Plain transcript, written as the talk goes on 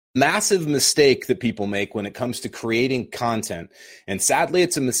massive mistake that people make when it comes to creating content. And sadly,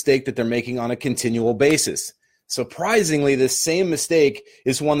 it's a mistake that they're making on a continual basis. Surprisingly, this same mistake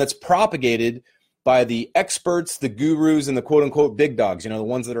is one that's propagated by the experts, the gurus, and the quote-unquote big dogs, the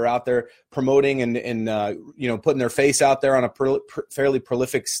ones that are out there promoting and putting their face out there on a fairly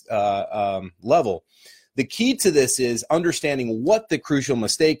prolific level. The key to this is understanding what the crucial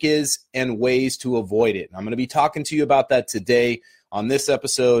mistake is and ways to avoid it. And I'm going to be talking to you about that today on this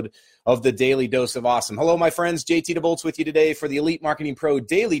episode of the Daily Dose of Awesome. Hello, my friends. JT DeVoltz with you today for the Elite Marketing Pro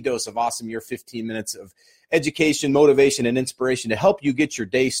Daily Dose of Awesome, your 15 minutes of education, motivation, and inspiration to help you get your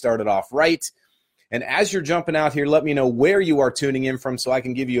day started off right. And as you're jumping out here, let me know where you are tuning in from so I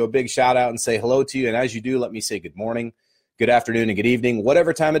can give you a big shout out and say hello to you. And as you do, let me say good morning, good afternoon, and good evening,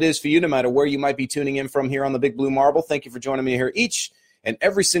 whatever time it is for you, no matter where you might be tuning in from here on the Big Blue Marble. Thank you for joining me here each and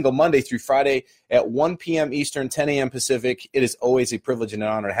every single Monday through Friday at 1 p.m. Eastern, 10 a.m. Pacific. It is always a privilege and an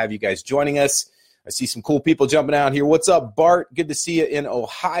honor to have you guys joining us. I see some cool people jumping out here. What's up, Bart? Good to see you in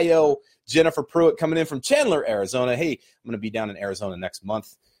Ohio. Jennifer Pruitt coming in from Chandler, Arizona. Hey, I'm going to be down in Arizona next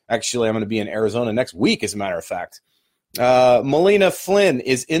month. Actually, I'm going to be in Arizona next week, as a matter of fact. Melina Flynn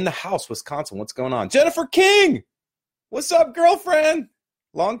is in the house, Wisconsin. What's going on? Jennifer King, what's up, girlfriend?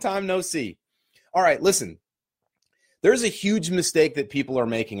 Long time no see. All right, listen. There's a huge mistake that people are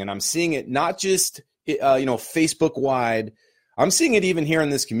making, and I'm seeing it not just Facebook-wide. I'm seeing it even here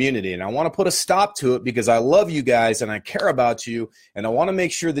in this community, and I want to put a stop to it because I love you guys and I care about you, and I want to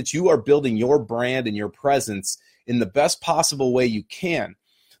make sure that you are building your brand and your presence in the best possible way you can.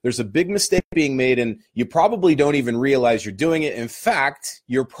 There's a big mistake being made, and you probably don't even realize you're doing it. In fact,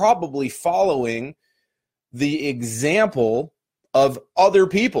 you're probably following the example of other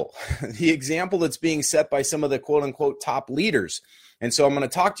people, the example that's being set by some of the quote-unquote top leaders. And so I'm going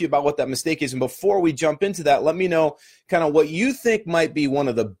to talk to you about what that mistake is. And before we jump into that, let me know kind of what you think might be one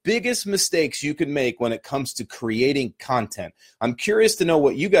of the biggest mistakes you can make when it comes to creating content. I'm curious to know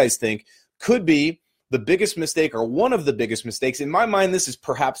what you guys think could be the biggest mistake or one of the biggest mistakes. In my mind, this is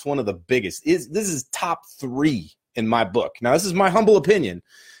perhaps one of the biggest. This is top 3 in my book. Now, this is my humble opinion.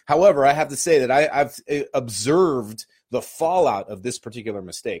 However, I have to say that I've observed the fallout of this particular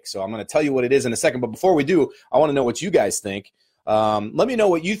mistake. So I'm going to tell you what it is in a second. But before we do, I want to know what you guys think. Let me know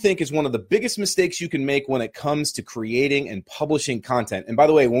what you think is one of the biggest mistakes you can make when it comes to creating and publishing content. And by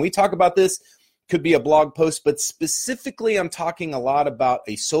the way, when we talk about this, could be a blog post, but specifically I'm talking a lot about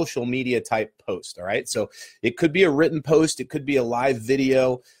a social media type post, all right? So it could be a written post, it could be a live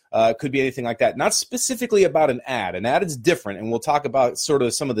video, it could be anything like that. Not specifically about an ad. An ad is different, and we'll talk about sort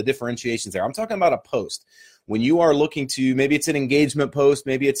of some of the differentiations there. I'm talking about a post. When you are looking to, maybe it's an engagement post,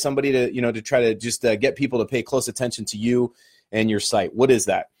 maybe it's somebody to try to just get people to pay close attention to you and your site. What is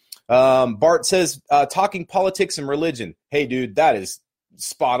that? Bart says, talking politics and religion. Hey, dude, that is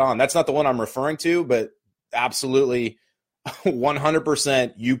spot on. That's not the one I'm referring to, but absolutely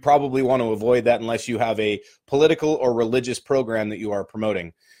 100%. You probably want to avoid that unless you have a political or religious program that you are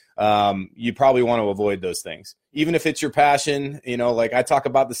promoting. You probably want to avoid those things. Even if it's your passion, like I talk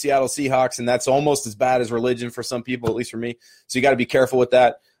about the Seattle Seahawks, and that's almost as bad as religion for some people, at least for me. So you got to be careful with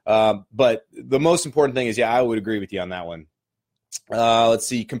that. But the most important thing is, I would agree with you on that one. Let's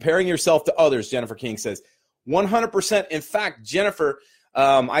see. Comparing yourself to others, Jennifer King says. 100%. In fact, Jennifer,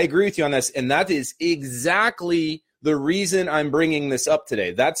 I agree with you on this, and that is exactly the reason I'm bringing this up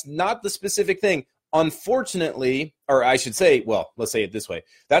today. That's not the specific thing. Unfortunately, or I should say, well, let's say it this way.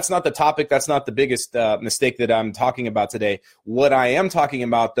 That's not the topic. That's not the biggest mistake that I'm talking about today. What I am talking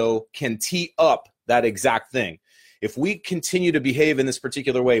about, though, can tee up that exact thing. If we continue to behave in this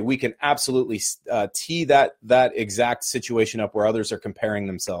particular way, we can absolutely tee that exact situation up where others are comparing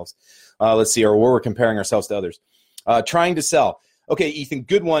themselves. Let's see, or where we're comparing ourselves to others. Trying to sell. Okay, Ethan,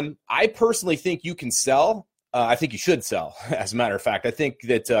 good one. I personally think you can sell. I think you should sell, as a matter of fact. I think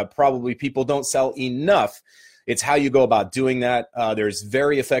that probably people don't sell enough. It's how you go about doing that. There's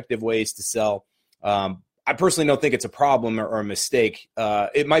very effective ways to sell. I personally don't think it's a problem or a mistake.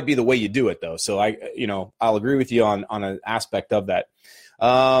 It might be the way you do it, though. So I'll agree with you on an aspect of that.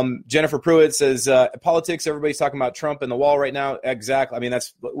 Jennifer Pruitt says, politics, everybody's talking about Trump and the wall right now. Exactly. I mean,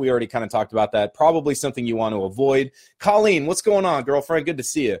 we already kind of talked about that. Probably something you want to avoid. Colleen, what's going on, girlfriend? Good to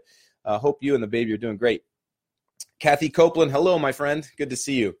see you. Hope you and the baby are doing great. Kathy Copeland, hello, my friend. Good to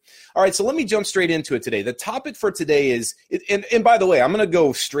see you. All right, so let me jump straight into it today. The topic for today is, and by the way, I'm going to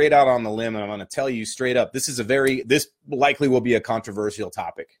go straight out on the limb, and I'm going to tell you straight up, this likely will be a controversial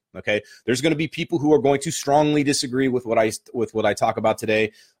topic, okay? There's going to be people who are going to strongly disagree with what I talk about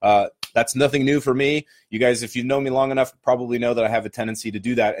today. That's nothing new for me. You guys, if you know me long enough, probably know that I have a tendency to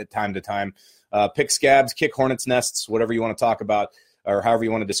do that at time to time. Pick scabs, kick hornets' nests, whatever you want to talk about. or however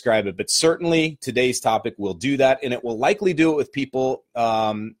you want to describe it. But certainly today's topic will do that, and it will likely do it with people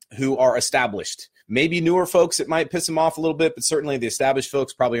who are established. Maybe newer folks, it might piss them off a little bit, but certainly the established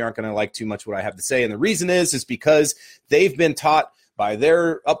folks probably aren't going to like too much what I have to say. And the reason is because they've been taught by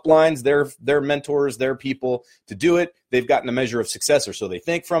their uplines, their mentors, their people to do it. They've gotten a measure of success, or so they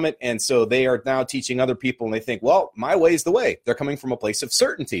think, from it. And so they are now teaching other people, and they think, well, my way is the way. They're coming from a place of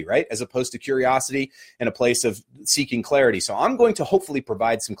certainty, right? As opposed to curiosity and a place of seeking clarity. So I'm going to hopefully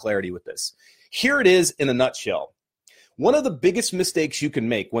provide some clarity with this. Here it is in a nutshell. One of the biggest mistakes you can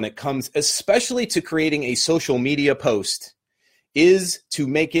make when it comes especially to creating a social media post is to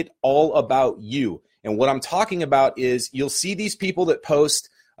make it all about you. And what I'm talking about is you'll see these people that post,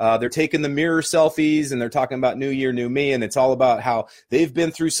 they're taking the mirror selfies and they're talking about new year, new me. And it's all about how they've been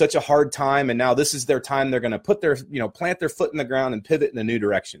through such a hard time. And now this is their time. They're going to put their, plant their foot in the ground and pivot in a new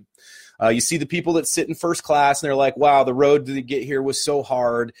direction. You see the people that sit in first class and they're like, wow, the road to get here was so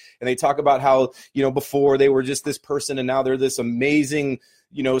hard. And they talk about how, before they were just this person and now they're this amazing,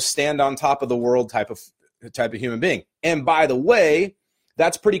 stand on top of the world type of human being. And by the way,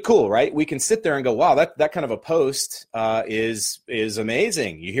 that's pretty cool, right? We can sit there and go, wow, that kind of a post is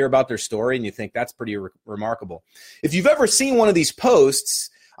amazing. You hear about their story and you think that's pretty remarkable. If you've ever seen one of these posts,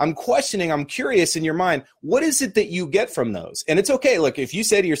 I'm curious in your mind, what is it that you get from those? And it's okay. Look, if you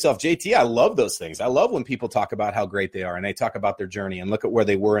say to yourself, JT, I love those things. I love when people talk about how great they are and they talk about their journey and look at where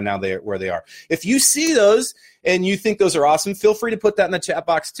they were and now where they are. If you see those and you think those are awesome, feel free to put that in the chat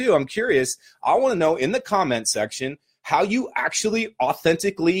box too. I'm curious. I want to know in the comment section how you actually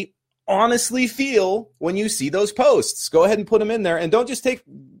authentically, honestly feel when you see those posts. Go ahead and put them in there, and don't just take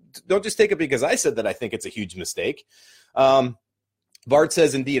it because I said that I think it's a huge mistake. Bart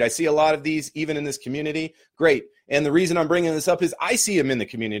says, indeed, I see a lot of these even in this community. Great. And the reason I'm bringing this up is I see them in the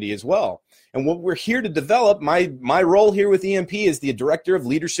community as well. And what we're here to develop, my role here with EMP is the Director of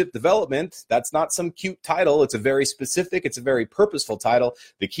Leadership Development. That's not some cute title. It's a very specific, it's a very purposeful title.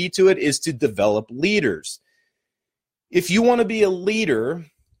 The key to it is to develop leaders. If you want to be a leader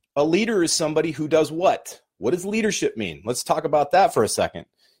is somebody who does what? What does leadership mean? Let's talk about that for a second.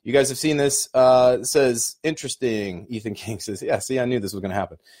 You guys have seen this. It says, interesting. Ethan King says, yeah, see, I knew this was going to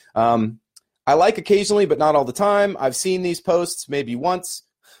happen. I like occasionally, but not all the time. I've seen these posts maybe once.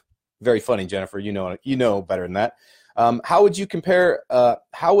 Very funny, Jennifer. You know better than that. How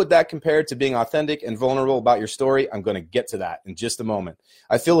would that compare to being authentic and vulnerable about your story? I'm going to get to that in just a moment.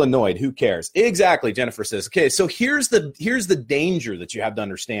 I feel annoyed. Who cares? Exactly, Jennifer says. Okay, so here's the danger that you have to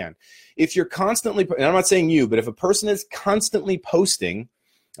understand. If you're constantly, and I'm not saying you, but if a person is constantly posting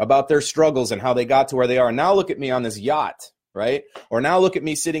about their struggles and how they got to where they are, now look at me on this yacht, right? Or now look at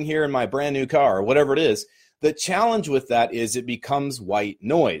me sitting here in my brand new car, or whatever it is. The challenge with that is it becomes white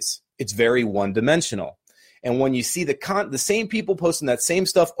noise. It's very one-dimensional. And when you see the same people posting that same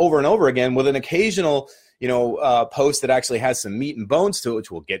stuff over and over again with an occasional, post that actually has some meat and bones to it,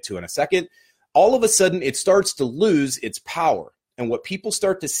 which we'll get to in a second, all of a sudden it starts to lose its power. And what people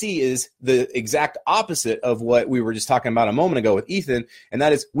start to see is the exact opposite of what we were just talking about a moment ago with Ethan. And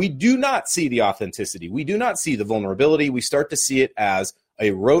that is, we do not see the authenticity. We do not see the vulnerability. We start to see it as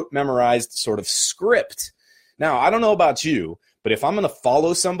a rote memorized sort of script. Now, I don't know about you, but if I'm going to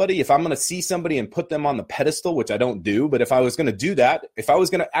follow somebody, if I'm going to see somebody and put them on the pedestal, which I don't do, but if I was going to do that, if I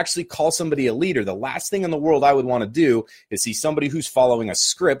was going to actually call somebody a leader, the last thing in the world I would want to do is see somebody who's following a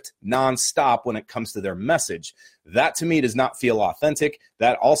script nonstop when it comes to their message. That to me does not feel authentic.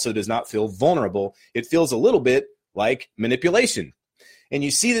 That also does not feel vulnerable. It feels a little bit like manipulation. And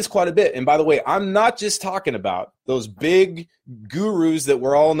you see this quite a bit. And by the way, I'm not just talking about those big gurus that we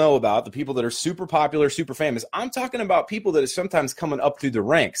all know about, the people that are super popular, super famous. I'm talking about people that are sometimes coming up through the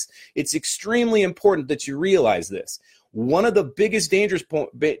ranks. It's extremely important that you realize this. One of the biggest danger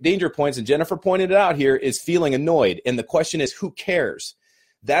points, and Jennifer pointed it out here, is feeling annoyed. And the question is, who cares?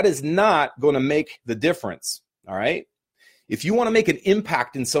 That is not going to make the difference, all right? If you want to make an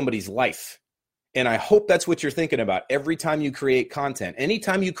impact in somebody's life, and I hope that's what you're thinking about every time you create content.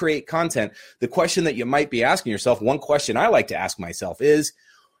 Anytime you create content, the question that you might be asking yourself, one question I like to ask myself is,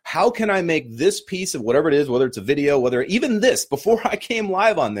 how can I make this piece of whatever it is, whether it's a video, whether even this, before I came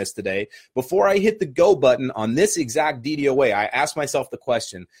live on this today, before I hit the go button on this exact DDoA, I asked myself the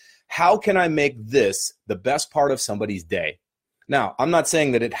question, how can I make this the best part of somebody's day? Now, I'm not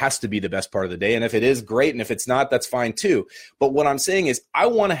saying that it has to be the best part of the day, and if it is, great, and if it's not, that's fine too. But what I'm saying is I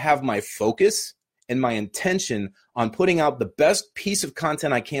want to have my focus and my intention on putting out the best piece of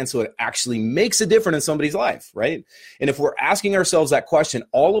content I can so it actually makes a difference in somebody's life, right? And if we're asking ourselves that question,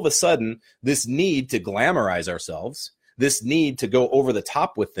 all of a sudden, this need to glamorize ourselves, this need to go over the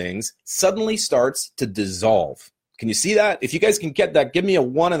top with things suddenly starts to dissolve, Can you see that? If you guys can get that, give me a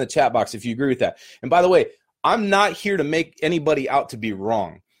 1 in the chat box if you agree with that. And by the way, I'm not here to make anybody out to be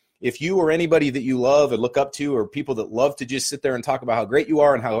wrong. If you or anybody that you love and look up to, or people that love to just sit there and talk about how great you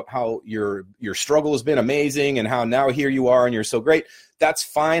are and how your struggle has been amazing and how now here you are and you're so great, that's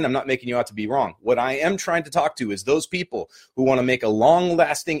fine. I'm not making you out to be wrong. What I am trying to talk to is those people who want to make a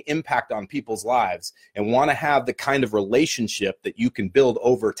long-lasting impact on people's lives and want to have the kind of relationship that you can build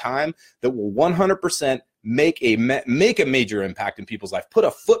over time that will 100% make a major impact in people's life, put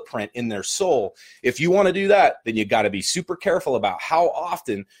a footprint in their soul. If you want to do that, then you got to be super careful about how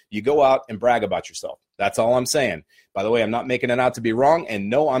often you go out and brag about yourself. That's all I'm saying. By the way, I'm not making it out to be wrong, and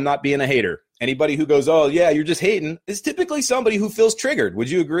no, I'm not being a hater. Anybody who goes, oh, yeah, you're just hating, is typically somebody who feels triggered. Would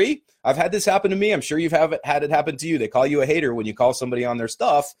you agree? I've had this happen to me. I'm sure you've had it happen to you. They call you a hater when you call somebody on their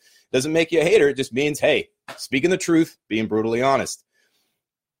stuff. Doesn't make you a hater. It just means, hey, speaking the truth, being brutally honest.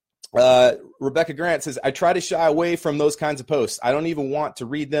 Rebecca Grant says, I try to shy away from those kinds of posts. I don't even want to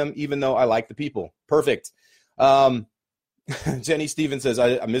read them, even though I like the people. Perfect. Jenny Stevens says,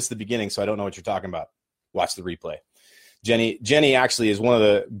 I missed the beginning, so I don't know what you're talking about. Watch the replay. Jenny actually is one of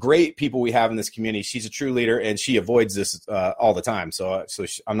the great people we have in this community. She's a true leader, and she avoids this all the time. So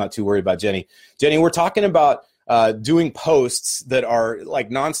I'm not too worried about Jenny. Jenny, we're talking about doing posts that are like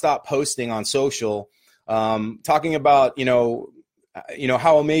nonstop posting on social, talking about,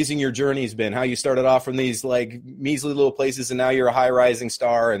 how amazing your journey's been, how you started off from these like measly little places and now you're a high rising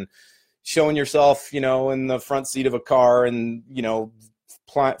star, and showing yourself, in the front seat of a car and,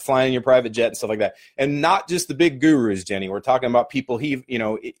 flying your private jet and stuff like that. And not just the big gurus, Jenny. We're talking about people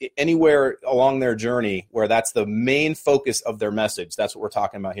anywhere along their journey where that's the main focus of their message. That's what we're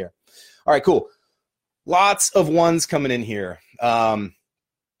talking about here. All right, cool. Lots of ones coming in here.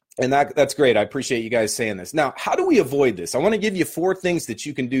 And that's great. I appreciate you guys saying this. Now, how do we avoid this? I want to give you 4 things that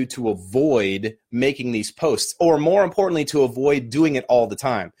you can do to avoid making these posts, or more importantly, to avoid doing it all the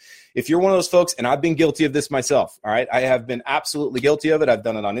time. If you're one of those folks, and I've been guilty of this myself, all right, I have been absolutely guilty of it. I've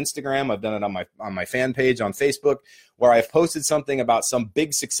done it on Instagram. I've done it on my fan page on Facebook, where I've posted something about some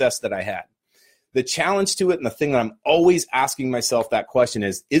big success that I had. The challenge to it, and the thing that I'm always asking myself that question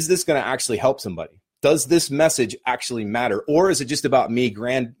is this going to actually help somebody? Does this message actually matter? Or is it just about me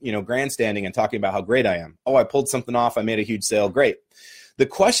grandstanding and talking about how great I am? Oh, I pulled something off. I made a huge sale. Great. The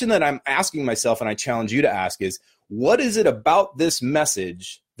question that I'm asking myself, and I challenge you to ask, is what is it about this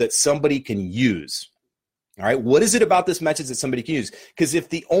message that somebody can use? All right. What is it about this message that somebody can use? Because if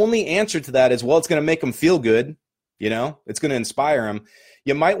the only answer to that is, well, it's going to make them feel good, it's going to inspire them,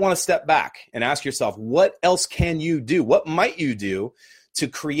 you might want to step back and ask yourself, what else can you do? What might you do to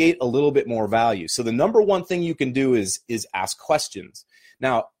create a little bit more value? So the number one thing you can do is ask questions.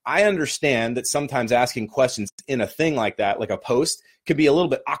 Now, I understand that sometimes asking questions in a thing like that, like a post, could be a little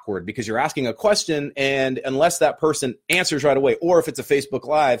bit awkward because you're asking a question, and unless that person answers right away, or if it's a Facebook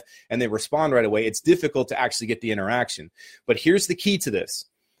Live and they respond right away, it's difficult to actually get the interaction. But here's the key to this.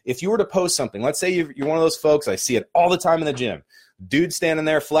 If you were to post something, let's say you're one of those folks, I see it all the time in the gym, dude standing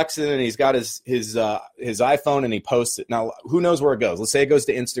there flexing, and he's got his iPhone and he posts it. Now, who knows where it goes? Let's say it goes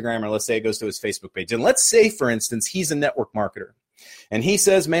to Instagram, or let's say it goes to his Facebook page. And let's say, for instance, he's a network marketer. And he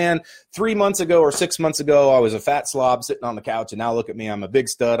says, man, 3 months ago or 6 months ago, I was a fat slob sitting on the couch, and now look at me. I'm a big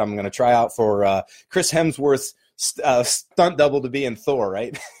stud. I'm going to try out for Chris Hemsworth's stunt double to be in Thor,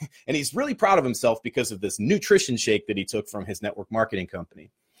 right? And he's really proud of himself because of this nutrition shake that he took from his network marketing company.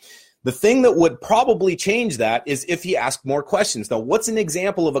 The thing that would probably change that is if he asked more questions. Now, what's an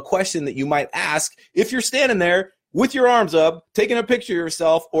example of a question that you might ask if you're standing there with your arms up, taking a picture of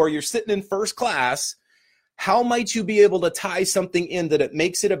yourself, or you're sitting in first class? How might you be able to tie something in that it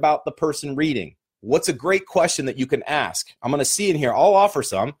makes it about the person reading? What's a great question that you can ask? I'm going to see in here. I'll offer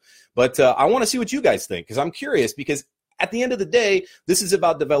some, but I want to see what you guys think, because I'm curious, because at the end of the day, this is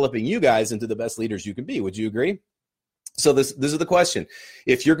about developing you guys into the best leaders you can be. Would you agree? So this is the question.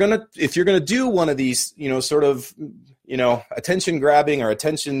 If you're gonna do one of these, attention grabbing or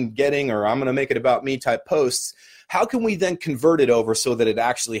attention getting, or I'm gonna make it about me type posts, how can we then convert it over so that it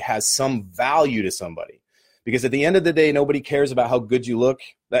actually has some value to somebody? Because at the end of the day, nobody cares about how good you look.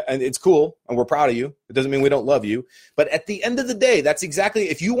 And it's cool, and we're proud of you. It doesn't mean we don't love you. But at the end of the day, that's exactly,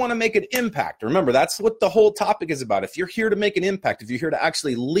 if you want to make an impact, remember, that's what the whole topic is about. If you're here to make an impact, if you're here to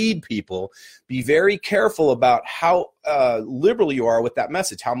actually lead people, be very careful about how liberal you are with that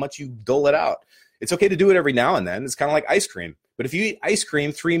message, how much you dole it out. It's okay to do it every now and then. It's kind of like ice cream. But if you eat ice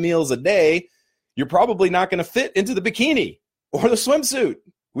cream 3 meals a day, you're probably not going to fit into the bikini or the swimsuit.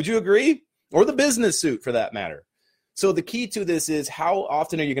 Would you agree? Or the business suit, for that matter. So the key to this is, how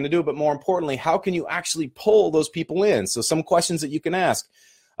often are you going to do it? But more importantly, how can you actually pull those people in? So some questions that you can ask.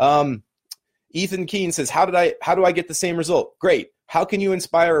 Ethan Keene says, how do I get the same result? Great. How can you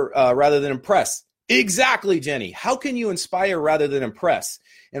inspire rather than impress? Exactly, Jenny. How can you inspire rather than impress?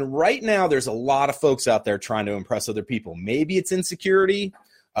 And right now, there's a lot of folks out there trying to impress other people. Maybe it's insecurity.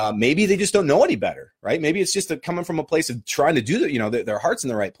 Maybe they just don't know any better, right? Maybe it's just coming from a place of trying to do their heart's in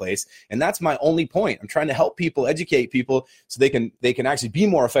the right place. And that's my only point. I'm trying to help people, educate people so they can actually be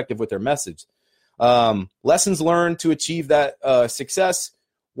more effective with their message. Lessons learned to achieve that success.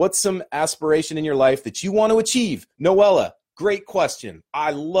 What's some aspiration in your life that you want to achieve? Noella, great question.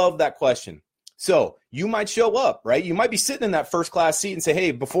 I love that question. So you might show up, right? You might be sitting in that first class seat and say,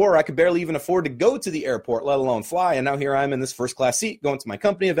 hey, before I could barely even afford to go to the airport, let alone fly. And now here I am in this first class seat going to my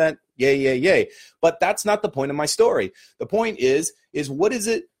company event. Yay, yay, yay. But that's not the point of my story. The point is what is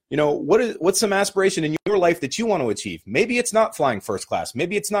it? What's some aspiration in your life that you want to achieve? Maybe it's not flying first class.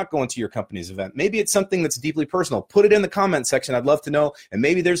 Maybe it's not going to your company's event. Maybe it's something that's deeply personal. Put it in the comment section. I'd love to know. And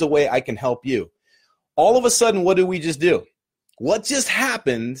maybe there's a way I can help you. All of a sudden, what did we just do? What just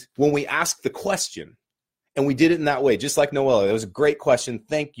happened when we asked the question? And we did it in that way, just like Noella. That was a great question.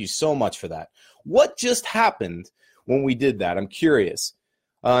 Thank you so much for that. What just happened when we did that? I'm curious.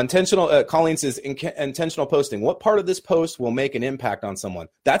 Colleen says, intentional posting. What part of this post will make an impact on someone?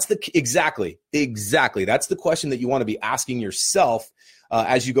 That's exactly. That's the question that you want to be asking yourself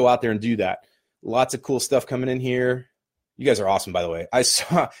as you go out there and do that. Lots of cool stuff coming in here. You guys are awesome, by the way.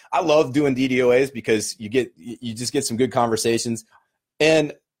 I love doing DDOAs because you just get some good conversations.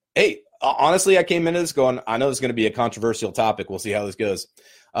 And hey, honestly, I came into this going, I know it's going to be a controversial topic. We'll see how this goes.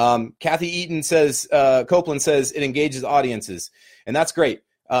 Kathy Eaton says, Copeland says it engages audiences, and that's great.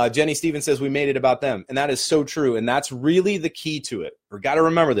 Jenny Stevens says we made it about them, and that is so true, and that's really the key to it. We got to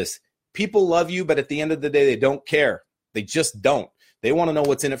remember this. People love you, but at the end of the day, they don't care. They just don't. They want to know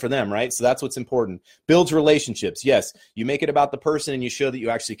what's in it for them, right? So that's what's important. Builds relationships. Yes, you make it about the person and you show that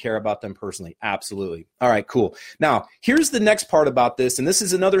you actually care about them personally. Absolutely. All right, cool. Now, here's the next part about this, and this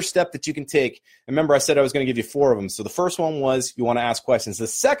is another step that you can take. Remember, I said I was going to give you 4 of them. So the first one was you want to ask questions. The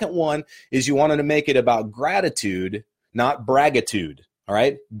second one is you wanted to make it about gratitude, not braggitude. All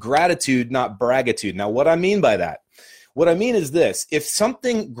right? Gratitude, not braggitude. Now, what I mean by that? What I mean is this. If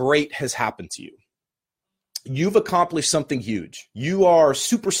something great has happened to you, you've accomplished something huge. You are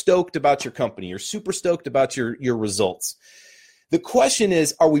super stoked about your company. You're super stoked about your results. The question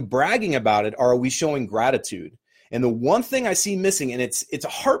is, are we bragging about it, or are we showing gratitude? And the one thing I see missing, and it's a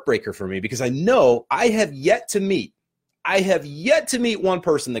heartbreaker for me because I know I have yet to meet one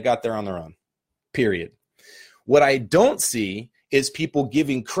person that got there on their own, period. What I don't see is people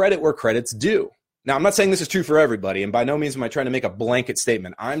giving credit where credit's due. Now, I'm not saying this is true for everybody, and by no means am I trying to make a blanket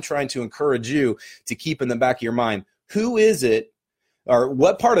statement. I'm trying to encourage you to keep in the back of your mind, who is it, or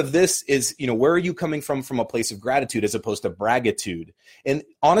what part of this is, where are you coming from a place of gratitude as opposed to braggitude? And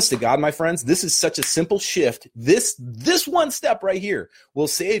honest to God, my friends, this is such a simple shift. This one step right here will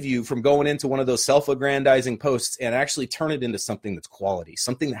save you from going into one of those self-aggrandizing posts and actually turn it into something that's quality,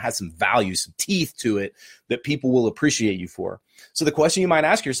 something that has some value, some teeth to it that people will appreciate you for. So the question you might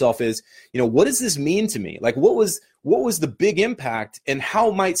ask yourself is, what does this mean to me? Like, what was the big impact, and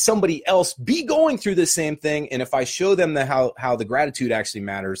how might somebody else be going through the same thing? And if I show them how the gratitude actually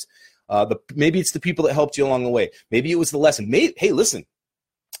matters, maybe it's the people that helped you along the way. Maybe it was the lesson. Hey, listen,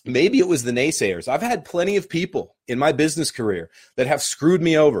 maybe it was the naysayers. I've had plenty of people in my business career that have screwed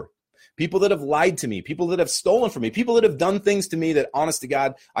me over. People that have lied to me, people that have stolen from me, people that have done things to me that, honest to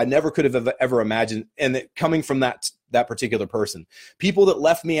God, I never could have ever imagined, and that coming from that particular person. People that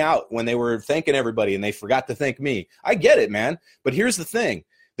left me out when they were thanking everybody and they forgot to thank me. I get it, man. But here's the thing.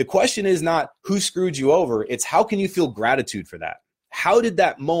 The question is not who screwed you over. It's how can you feel gratitude for that? How did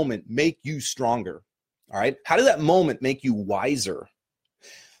that moment make you stronger? All right. How did that moment make you wiser?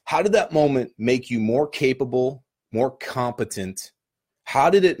 How did that moment make you more capable, more competent? How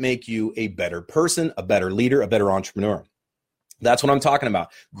did it make you a better person, a better leader, a better entrepreneur? That's what I'm talking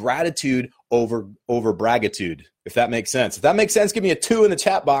about. Gratitude over braggitude, if that makes sense. If that makes sense, give me a 2 in the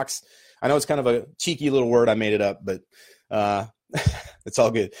chat box. I know it's kind of a cheeky little word. I made it up, but it's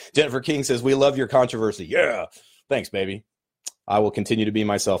all good. Jennifer King says, we love your controversy. Yeah. Thanks, baby. I will continue to be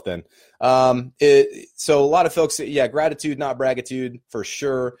myself then. So a lot of folks say, yeah, gratitude, not braggitude, for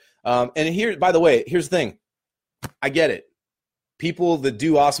sure. And here, by the way, here's the thing. I get it. People that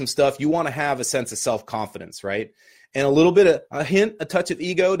do awesome stuff, you want to have a sense of self-confidence, right? And a touch of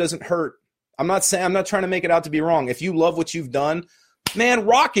ego doesn't hurt. I'm not trying to make it out to be wrong. If you love what you've done, man,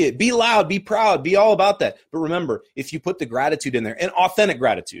 rock it. Be loud, be proud, be all about that. But remember, if you put the gratitude in there, and authentic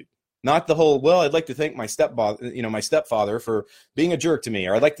gratitude, not the whole, well, I'd like to thank my stepfather for being a jerk to me,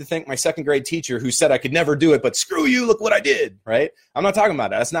 or I'd like to thank my second grade teacher who said I could never do it, but screw you, look what I did, right? I'm not talking about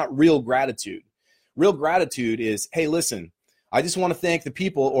that. That's not real gratitude. Real gratitude is, hey, listen, I just want to thank the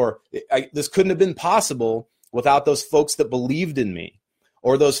people, or this couldn't have been possible without those folks that believed in me,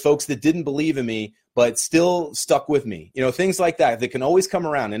 or those folks that didn't believe in me but still stuck with me. Things like that can always come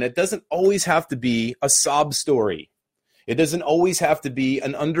around. And it doesn't always have to be a sob story. It doesn't always have to be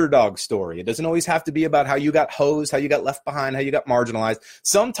an underdog story. It doesn't always have to be about how you got hosed, how you got left behind, how you got marginalized.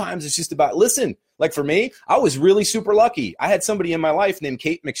 Sometimes it's just about, listen, like for me, I was really super lucky. I had somebody in my life named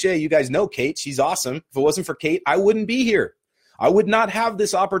Kate McShay. You guys know Kate. She's awesome. If it wasn't for Kate, I wouldn't be here. I would not have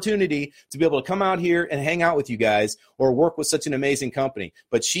this opportunity to be able to come out here and hang out with you guys or work with such an amazing company.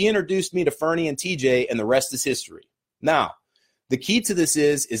 But she introduced me to Fernie and TJ, and the rest is history. Now, the key to this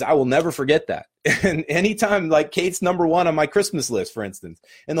is I will never forget that. And anytime, like Kate's number one on my Christmas list, for instance.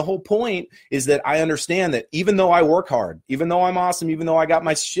 And the whole point is that I understand that even though I work hard, even though I'm awesome, even though I got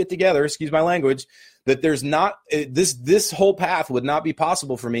my shit together, excuse my language, that there's not this whole path would not be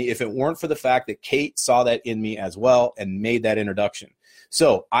possible for me if it weren't for the fact that Kate saw that in me as well and made that introduction.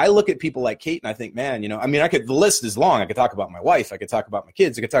 So I look at people like Kate and I think, man, the list is long. I could talk about my wife. I could talk about my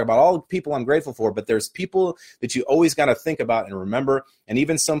kids. I could talk about all the people I'm grateful for, but there's people that you always got to think about and remember, and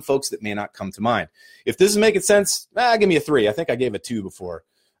even some folks that may not come to mind. If this is making sense, give me a 3. I think I gave a 2 before.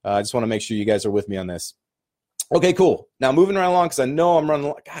 I just want to make sure you guys are with me on this. Okay, cool. Now moving right along, because I know I'm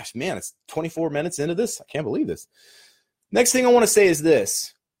running, gosh, man, it's 24 minutes into this. I can't believe this. Next thing I want to say is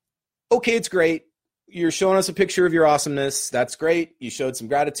this. Okay, it's great. You're showing us a picture of your awesomeness. That's great. You showed some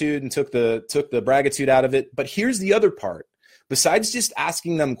gratitude and took the bragitude out of it. But here's the other part. Besides just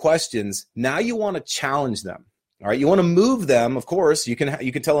asking them questions, now you want to challenge them. All right, you want to move them. Of course, you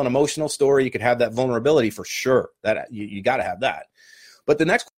can tell an emotional story. You could have that vulnerability for sure. That you got to have that. But the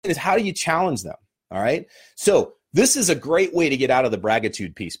next question is, how do you challenge them? All right. So this is a great way to get out of the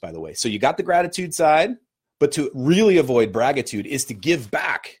bragitude piece, by the way. So you got the gratitude side, but to really avoid bragitude is to give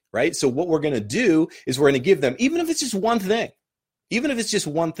back, right? So what we're going to do is we're going to give them, even if it's just one thing. Even if it's just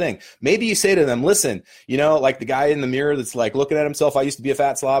one thing, maybe you say to them, listen, like the guy in the mirror that's like looking at himself, I used to be a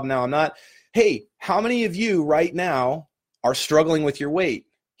fat slob, now I'm not. Hey, how many of you right now are struggling with your weight?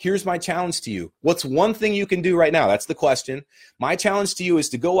 Here's my challenge to you. What's one thing you can do right now? That's the question. My challenge to you is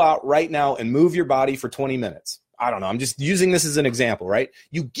to go out right now and move your body for 20 minutes. I don't know. I'm just using this as an example, right?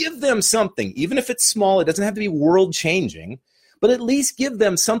 You give them something, even if it's small, it doesn't have to be world changing, but at least give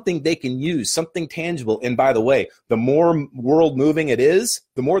them something they can use, something tangible. And by the way, the more world moving it is,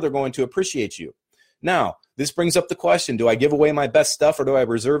 the more they're going to appreciate you. Now, this brings up the question, do I give away my best stuff or do I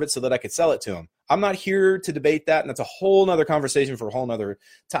reserve it so that I could sell it to them? I'm not here to debate that, and that's a whole nother conversation for a whole nother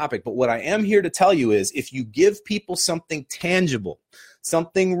topic. But what I am here to tell you is if you give people something tangible,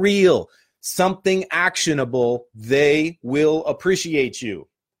 something real, something actionable, they will appreciate you.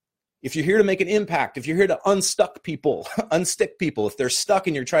 If you're here to make an impact, if you're here to unstick people, if they're stuck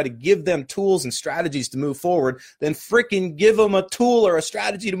and you're trying to give them tools and strategies to move forward, then freaking give them a tool or a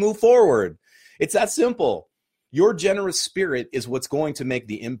strategy to move forward. It's that simple. Your generous spirit is what's going to make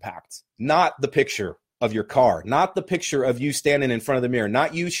the impact, not the picture of your car, not the picture of you standing in front of the mirror,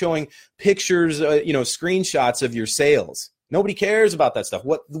 not you showing pictures, screenshots of your sales. Nobody cares about that stuff.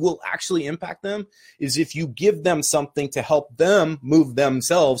 What will actually impact them is if you give them something to help them move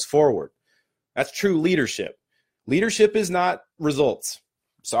themselves forward. That's true leadership. Leadership is not results.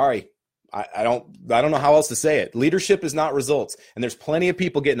 Sorry. I don't know how else to say it. Leadership is not results. And there's plenty of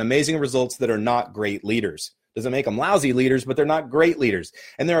people getting amazing results that are not great leaders. Doesn't make them lousy leaders, but they're not great leaders.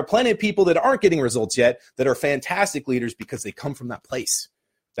 And there are plenty of people that aren't getting results yet that are fantastic leaders because they come from that place,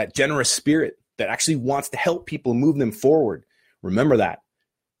 that generous spirit that actually wants to help people move them forward. Remember that.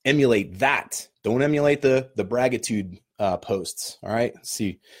 Emulate that. Don't emulate the bragitude posts. All right. Let's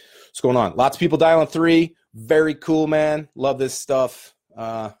see what's going on. Lots of people dialing 3. Very cool, man. Love this stuff.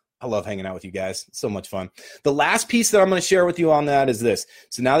 I love hanging out with you guys. It's so much fun. The last piece that I'm going to share with you on that is this.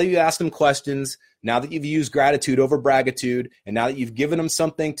 So now that you've asked them questions, now that you've used gratitude over bragitude, and now that you've given them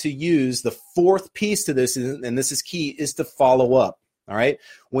something to use, the fourth piece to this, and this is key, is to follow up. All right.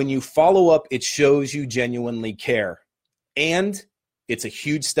 When you follow up, it shows you genuinely care. And it's a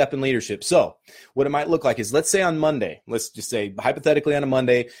huge step in leadership. So what it might look like is, let's say on Monday, let's just say hypothetically on a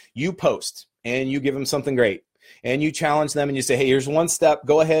Monday, you post and you give them something great. And you challenge them and you say, hey, here's one step.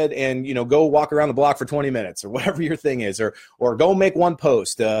 Go ahead and, go walk around the block for 20 minutes or whatever your thing is, or go make one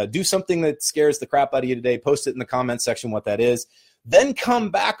post. Do something that scares the crap out of you today. Post it in the comment section what that is. Then come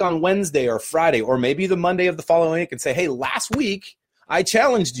back on Wednesday or Friday or maybe the Monday of the following week and say, hey, last week I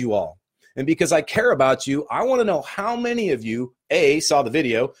challenged you all. And because I care about you, I want to know how many of you, A, saw the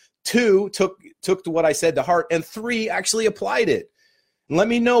video, 2, took to what I said to heart, and 3, actually applied it. And let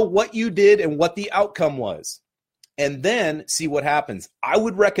me know what you did and what the outcome was. and then see what happens. I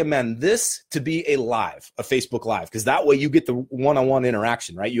would recommend this to be a Facebook Live, because that way you get the one-on-one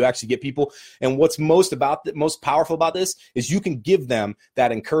interaction, right? You actually get people. And what's most powerful about this is you can give them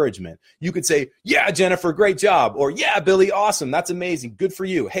that encouragement. You could say, yeah, Jennifer, great job. Or yeah, Billy, awesome. That's amazing. Good for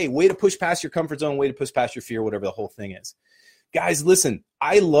you. Hey, way to push past your comfort zone, way to push past your fear, whatever the whole thing is. Guys, listen,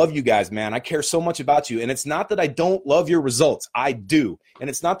 I love you guys, man. I care so much about you. And it's not that I don't love your results. I do. And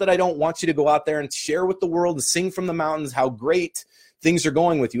it's not that I don't want you to go out there and share with the world and sing from the mountains how great things are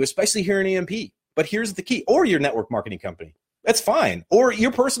going with you, especially here in EMP. But here's the key, or your network marketing company. That's fine. Or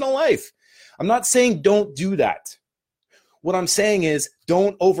your personal life. I'm not saying don't do that. What I'm saying is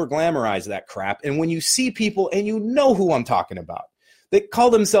don't over glamorize that crap. And when you see people, and you know who I'm talking about, they call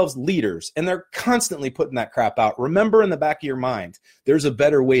themselves leaders, and they're constantly putting that crap out. Remember in the back of your mind, there's a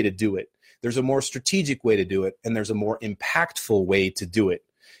better way to do it. There's a more strategic way to do it, and there's a more impactful way to do it.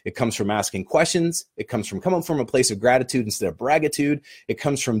 It comes from asking questions. It comes from coming from a place of gratitude instead of bragitude. It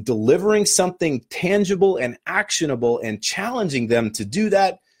comes from delivering something tangible and actionable and challenging them to do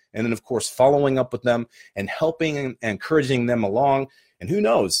that. And then, of course, following up with them and helping and encouraging them along. And who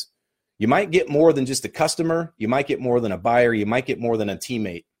knows? You might get more than just a customer. You might get more than a buyer. You might get more than a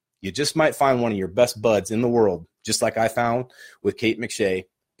teammate. You just might find one of your best buds in the world, just like I found with Kate McShay,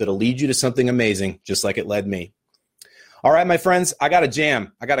 that'll lead you to something amazing, just like it led me. All right, my friends, I got a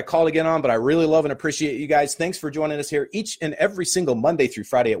jam. I got a call to get on, but I really love and appreciate you guys. Thanks for joining us here each and every single Monday through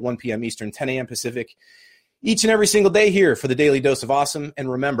Friday at 1 p.m. Eastern, 10 a.m. Pacific. Each and every single day here for the Daily Dose of Awesome. And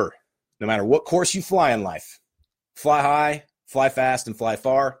remember, no matter what course you fly in life, fly high, fly fast, and fly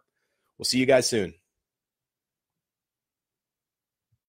far. We'll see you guys soon.